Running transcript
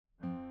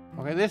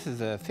Okay, this is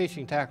a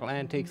Fishing Tackle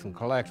Antiques and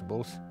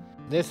Collectibles.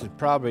 This is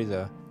probably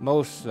the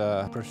most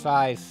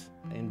precise,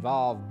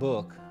 involved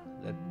book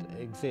that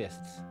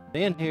exists.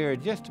 In here,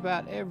 just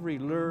about every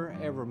lure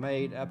ever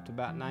made up to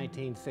about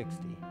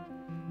 1960.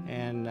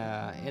 And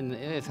in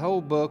this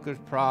whole book, there's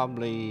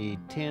probably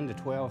 10 to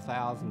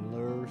 12,000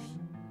 lures.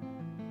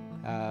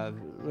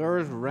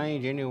 Lures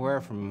range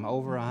anywhere from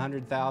over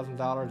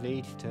 $100,000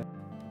 each to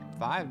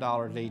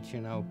 $5 each,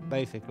 you know,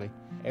 basically.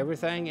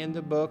 Everything in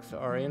the books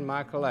are in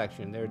my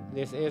collection.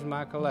 This is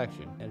my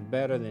collection. It's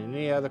better than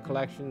any other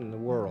collection in the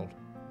world.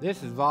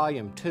 This is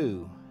volume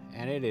 2,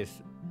 and it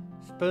is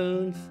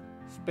spoons,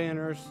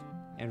 spinners,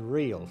 and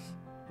reels.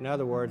 In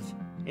other words,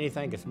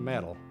 anything that's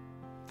metal.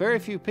 Very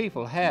few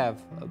people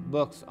have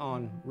books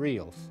on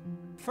reels.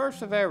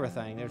 First of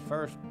everything, there's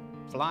first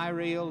fly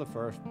reel, the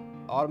first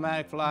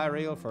automatic fly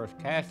reel, first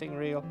casting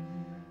reel.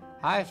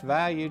 Highest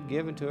value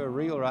given to a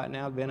reel right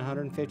now has been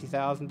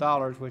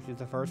 $150,000, which is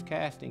the first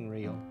casting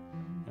reel.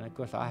 And of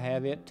course I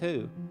have it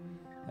too.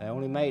 I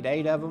only made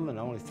 8 of them and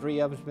only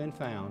 3 of them's been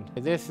found.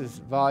 This is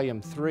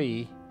volume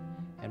 3,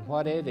 and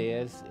what it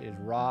is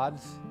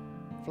rods,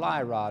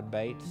 fly rod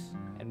baits,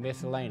 and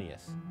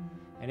miscellaneous.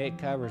 And it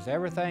covers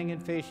everything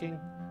in fishing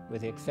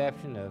with the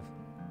exception of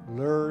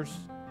lures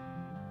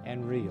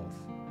and reels.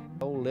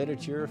 Old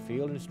literature,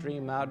 field and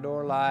stream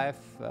outdoor life,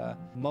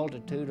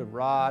 multitude of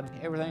rods,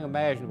 everything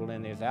imaginable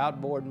in this.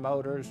 Outboard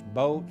motors,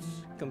 boats.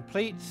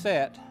 Complete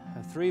set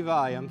of 3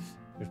 volumes.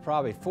 There's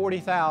probably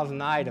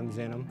 40,000 items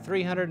in them,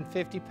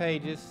 350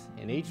 pages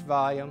in each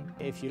volume.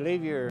 If you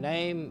leave your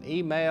name,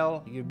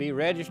 email, you'll be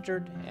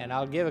registered, and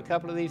I'll give a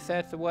couple of these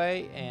sets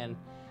away, and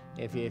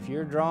if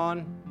you're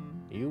drawn,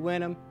 you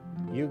win them,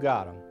 you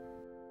got them.